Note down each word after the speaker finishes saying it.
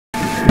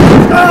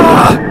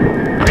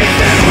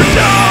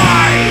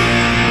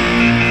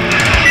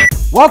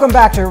Welcome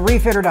back to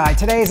Refit or Die.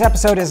 Today's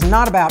episode is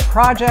not about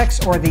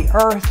projects or the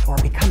earth or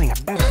becoming a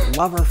better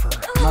lover for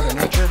Mother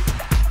Nature.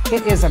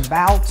 It is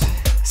about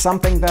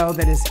something, though,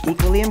 that is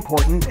equally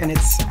important, and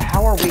it's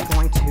how are we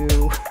going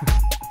to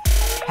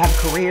have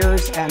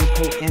careers and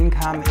pull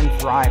income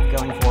and thrive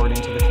going forward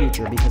into the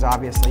future, because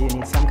obviously you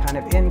need some kind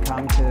of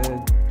income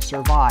to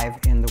survive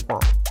in the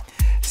world.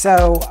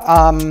 So,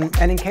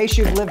 and in case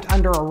you've lived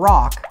under a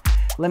rock,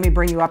 let me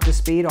bring you up to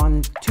speed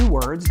on two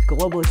words,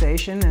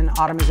 globalization and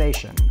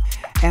automation.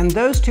 And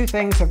those two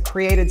things have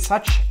created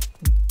such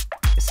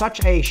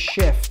a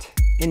shift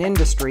in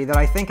industry that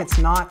I think it's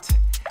not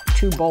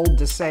too bold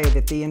to say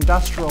that the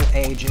industrial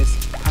age is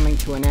coming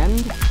to an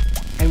end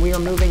and we are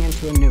moving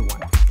into a new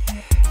one.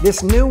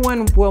 This new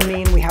one will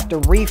mean we have to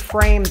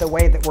reframe the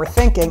way that we're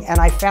thinking, and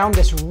I found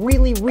this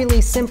really,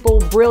 really simple,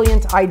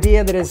 brilliant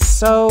idea that is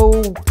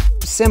so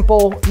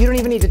simple, you don't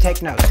even need to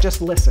take notes,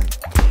 just listen.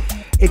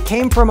 It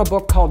came from a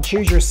book called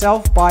Choose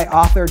Yourself by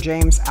author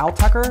James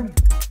Altucher,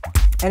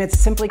 and it's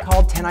simply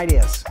called 10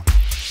 Ideas.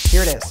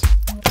 Here it is,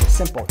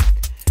 simple.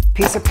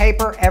 Piece of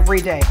paper every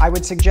day. I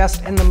would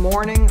suggest in the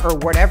morning or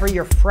whatever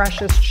your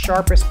freshest,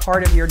 sharpest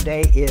part of your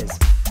day is.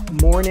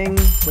 Morning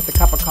with a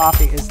cup of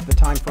coffee is the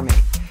time for me.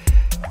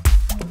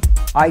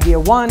 Idea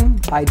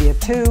 1, idea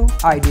 2,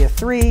 idea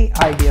 3,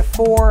 idea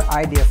 4,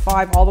 idea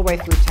 5, all the way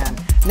through 10.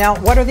 Now,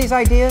 what are these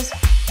ideas?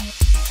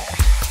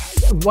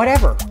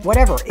 Whatever,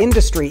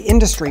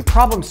 industry,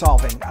 problem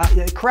solving,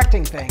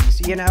 correcting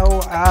things, you know,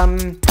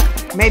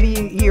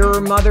 maybe your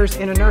mother's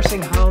in a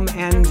nursing home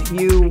and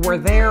you were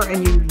there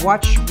and you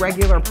watch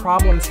regular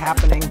problems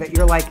happening that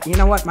you're like, you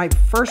know what, my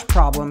first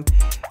problem,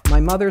 my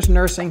mother's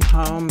nursing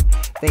home,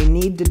 they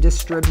need to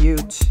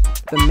distribute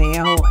the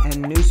mail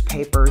and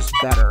newspapers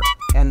better,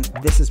 and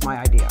this is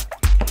my idea.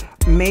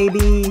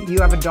 Maybe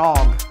you have a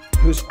dog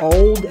who's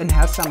old and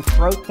has some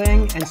throat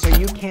thing, and so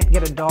you can't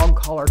get a dog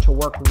collar to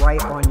work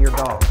right on your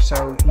dog.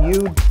 So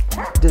you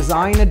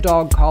design a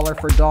dog collar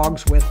for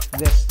dogs with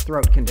this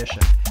throat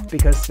condition,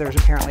 because there's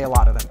apparently a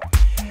lot of them.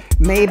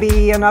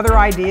 Maybe another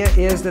idea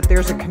is that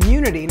there's a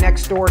community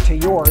next door to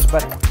yours,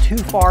 but too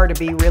far to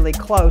be really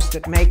close,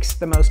 that makes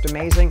the most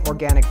amazing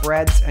organic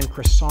breads and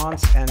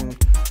croissants and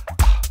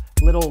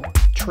little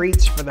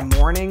treats for the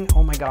morning,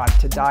 oh my God,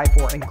 to die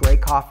for, and great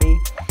coffee.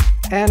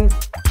 And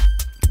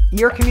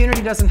your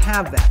community doesn't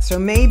have that. So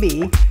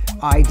maybe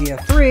idea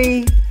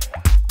 3,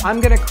 I'm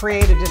gonna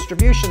create a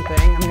distribution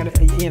thing. I'm gonna,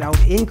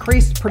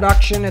 increase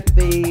production at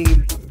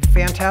the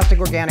fantastic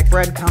organic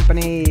bread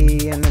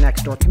company in the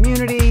next door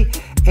community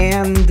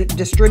and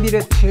distribute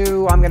it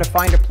to, I'm gonna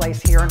find a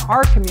place here in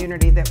our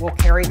community that will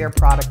carry their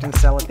product and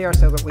sell it there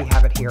so that we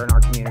have it here in our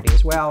community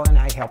as well, and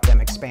I help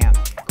them expand.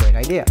 Great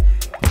idea.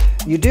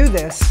 You do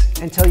this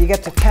until you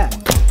get to 10,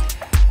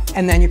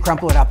 and then you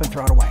crumple it up and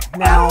throw it away.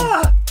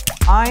 Now,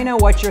 I know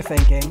what you're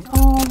thinking.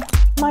 Oh,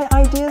 my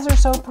ideas are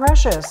so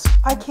precious.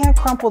 I can't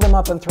crumple them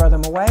up and throw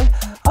them away.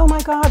 Oh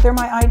my God, they're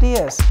my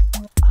ideas.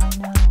 I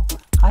know,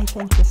 I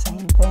think the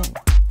same thing.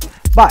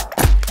 But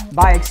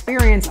by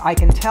experience, I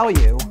can tell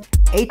you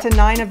 8 to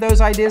 9 of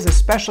those ideas,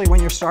 especially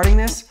when you're starting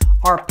this,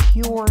 are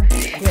pure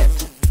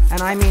shit.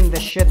 And I mean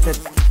the shit that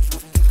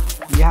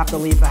you have to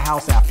leave the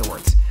house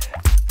afterwards.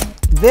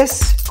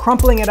 This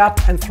crumpling it up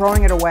and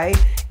throwing it away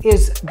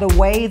is the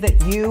way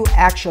that you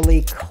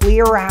actually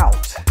clear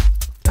out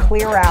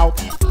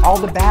all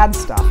the bad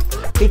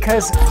stuff.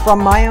 Because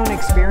from my own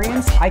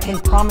experience, I can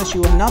promise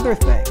you another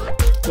thing.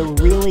 The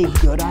really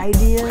good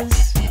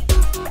ideas,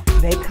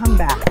 they come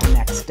back the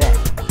next day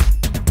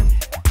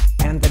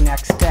and the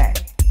next day.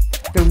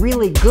 The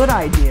really good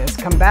ideas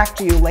come back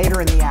to you later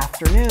in the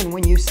afternoon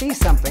when you see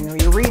something or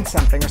you read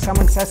something or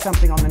someone says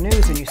something on the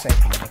news and you say,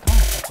 oh my God,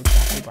 that's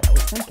exactly what I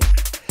was thinking.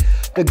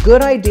 The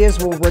good ideas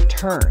will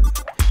return.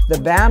 The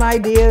bad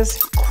ideas,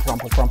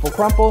 crumple, crumple,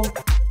 crumple,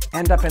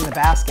 end up in the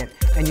basket,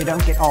 and you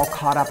don't get all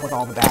caught up with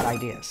all the bad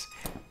ideas.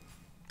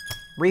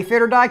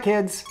 Refit or die,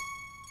 kids.